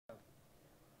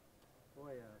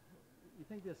You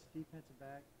think this defensive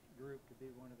back group could be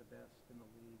one of the best in the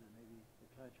league or maybe the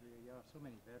country? You have so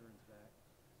many veterans back.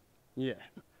 Yeah.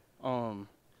 Um,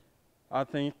 I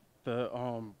think the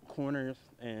corners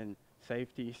and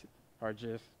safeties are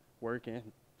just working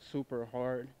super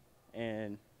hard,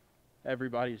 and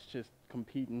everybody's just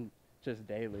competing just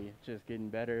daily, just getting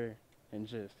better and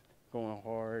just going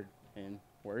hard and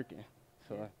working.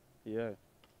 So, yeah.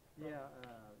 Yeah,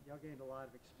 y'all gained a lot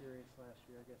of experience last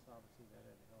year. I guess obviously that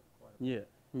had helped quite a Yeah,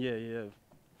 bit. yeah,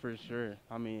 for sure.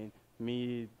 I mean,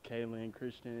 me, Kalen,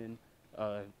 Christian,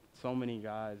 uh, so many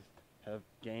guys have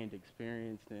gained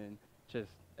experience and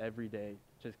just every day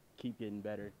just keep getting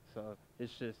better. So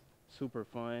it's just super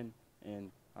fun, and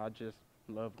I just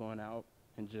love going out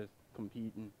and just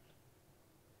competing.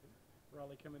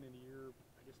 Raleigh coming into your,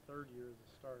 I guess, third year as a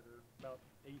starter, about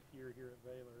eighth year here at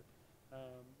Baylor.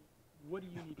 Um, what do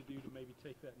you need to do to maybe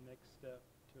take that next step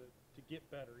to get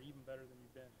better, even better than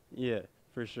you've been? Yeah,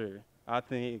 for sure. I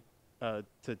think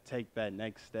to take that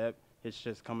next step, it's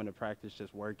just coming to practice,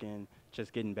 just working,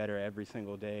 just getting better every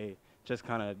single day, just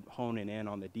kind of honing in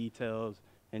on the details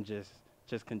and just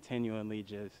continually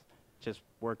just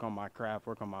work on my craft,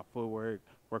 work on my footwork,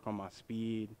 work on my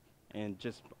speed, and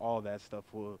just all that stuff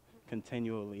will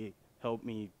continually help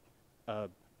me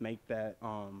make that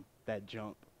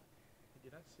jump.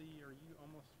 Did I see, are you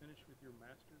almost finished with your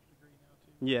master's degree now,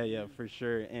 too? Yeah, for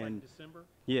sure. And like December?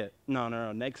 yeah,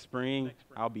 no. Next spring, Next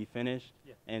spring. I'll be finished.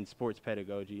 Yeah. And sports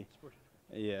pedagogy. Sports.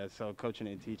 Yeah, so coaching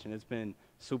and teaching. It's been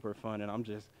super fun, and I'm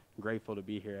just grateful to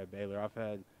be here at Baylor. I've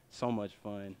had so much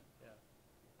fun. Yeah.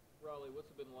 Raleigh, what's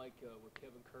it been like with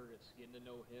Kevin Curtis, getting to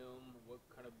know him? What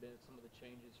kind of been some of the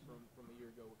changes from a year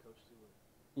ago with Coach Stewart?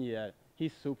 Yeah,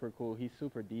 he's super cool. He's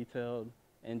super detailed,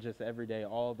 and just every day,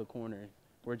 all the corners,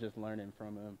 we're just learning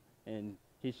from him. And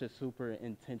he's just super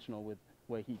intentional with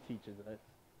what he teaches us.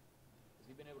 Has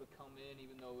he been able to come in,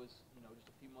 even though it was just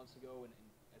a few months ago, and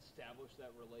establish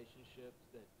that relationship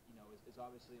that is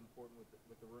obviously important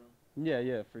with the room?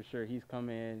 Yeah, for sure. He's come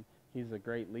in. He's a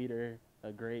great leader,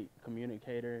 a great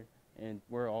communicator, and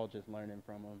we're all just learning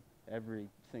from him every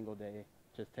single day,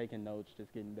 just taking notes,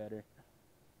 just getting better.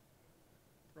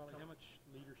 Raleigh, how much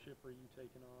leadership are you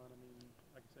taking on? I mean,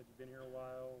 like I said, you've been here a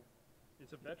while.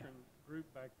 It's a veteran group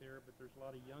back there, but there's a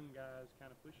lot of young guys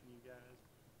kind of pushing you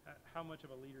guys. How much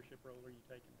of a leadership role are you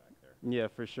taking back there? Yeah,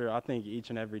 for sure. I think each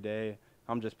and every day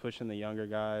I'm just pushing the younger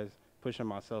guys, pushing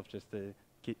myself just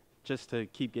to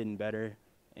keep getting better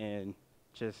and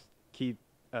just keep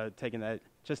take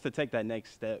that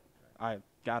next step. I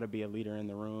got to be a leader in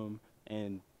the room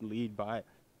and lead by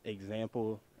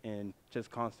example and just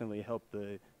constantly help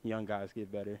the young guys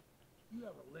get better. You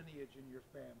have a lineage in your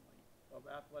family of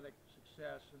athletic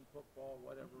success in football,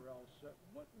 whatever else.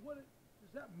 What does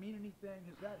that mean anything?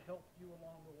 Has that helped you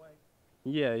along the way?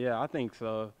 Yeah, I think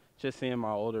so. Just seeing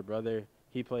my older brother,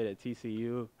 he played at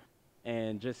TCU,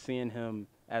 and just seeing him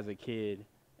as a kid,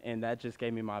 and that just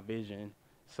gave me my vision.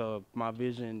 So my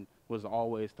vision was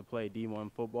always to play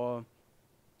D1 football.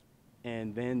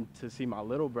 And then to see my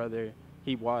little brother,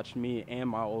 he watched me and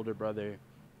my older brother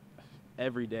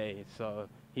every day. So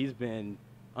he's been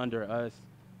under us.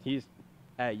 He's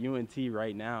at UNT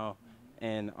right now,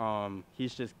 and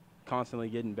he's just constantly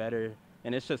getting better.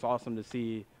 And it's just awesome to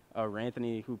see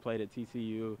Ranthony, who played at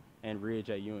TCU, and Ridge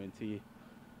at UNT.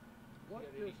 What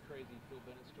any crazy Phil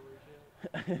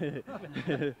Bennett stories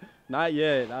yet? Not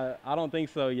yet. I don't think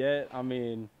so yet. I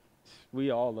mean,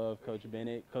 we all love Coach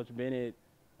Bennett. Coach Bennett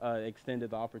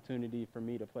extended the opportunity for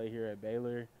me to play here at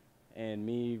Baylor, and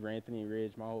me, Ranthony,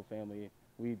 Ridge, my whole family,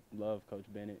 we love Coach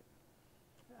Bennett.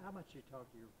 How much you talk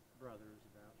to your brothers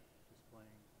about just playing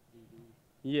DB?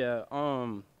 Yeah,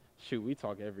 shoot, we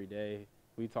talk every day.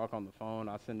 We talk on the phone.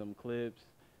 I send them clips.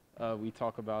 We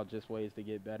talk about just ways to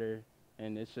get better,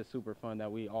 and it's just super fun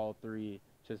that we all three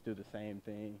just do the same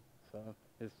thing. So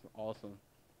it's awesome.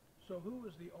 So who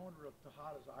is the owner of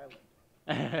Texada's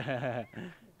Island?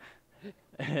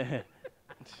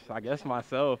 I guess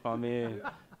myself. I mean,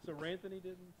 So Ranthony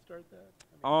didn't start that?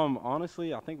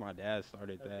 honestly, I think my dad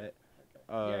started that.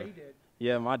 Okay. Yeah, he did.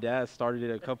 Yeah, my dad started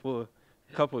it a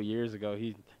couple years ago.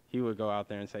 He would go out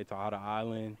there and say Texada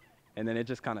Island, and then it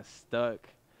just kind of stuck.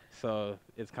 So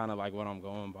it's kind of like what I'm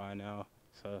going by now.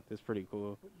 So it's pretty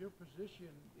cool. But your position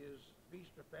is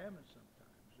feast or famine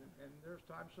sometimes, and there's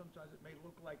times sometimes it may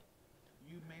look like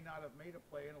you may not have made a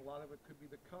play, and a lot of it could be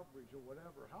the coverage or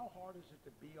whatever. How hard is it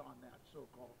to be on that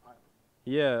so-called island?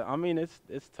 Yeah, I mean it's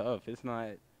tough. It's not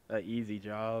an easy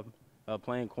job.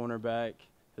 Playing cornerback,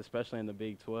 especially in the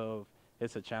Big 12,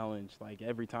 it's a challenge. Like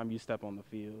every time you step on the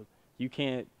field, you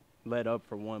can't let up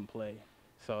for one play.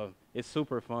 So it's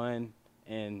super fun,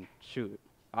 and shoot,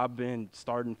 I've been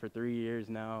starting for 3 years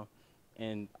now,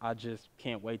 and I just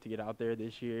can't wait to get out there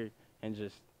this year and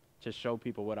just show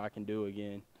people what I can do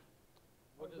again.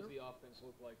 What does the offense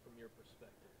look like from your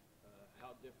perspective?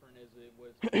 How different is it?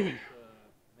 What's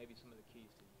maybe some of the keys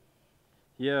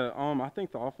to you? Yeah, I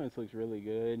think the offense looks really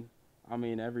good. I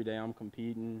mean, every day I'm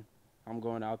competing. I'm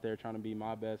going out there trying to be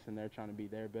my best, and they're trying to be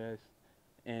their best.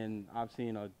 And I've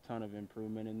seen a ton of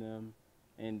improvement in them.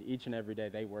 And each and every day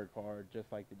they work hard,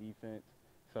 just like the defense.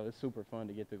 So it's super fun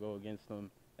to get to go against them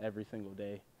every single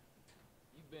day.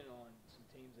 You've been on some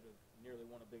teams that have nearly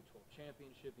won a Big 12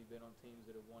 championship. You've been on teams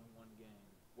that have won one game.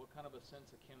 What kind of a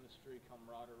sense of chemistry,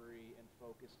 camaraderie, and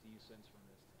focus do you sense from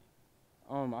this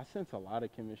team? I sense a lot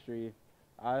of chemistry.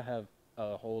 I have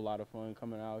a whole lot of fun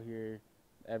coming out here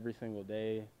every single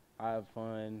day. I have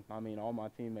fun. I mean, all my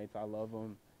teammates, I love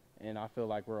them, and I feel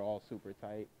like we're all super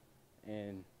tight.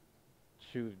 And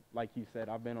shoot, like you said,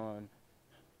 I've been on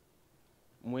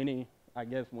winning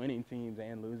teams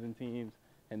and losing teams,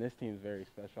 and this team's very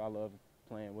special. I love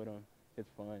playing with them.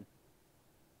 It's fun.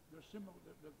 They're similar.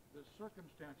 The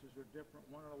circumstances are different.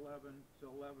 1-11 to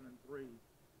 11-3,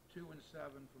 2-7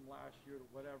 from last year to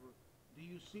whatever. Do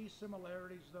you see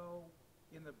similarities though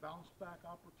in the bounce back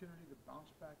opportunity, the bounce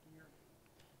back year?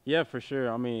 Yeah, for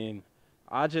sure. I mean,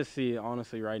 I just see,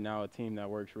 honestly, right now a team that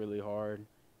works really hard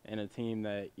and a team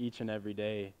that each and every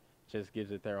day just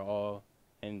gives it their all,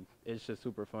 and it's just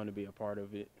super fun to be a part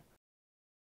of it.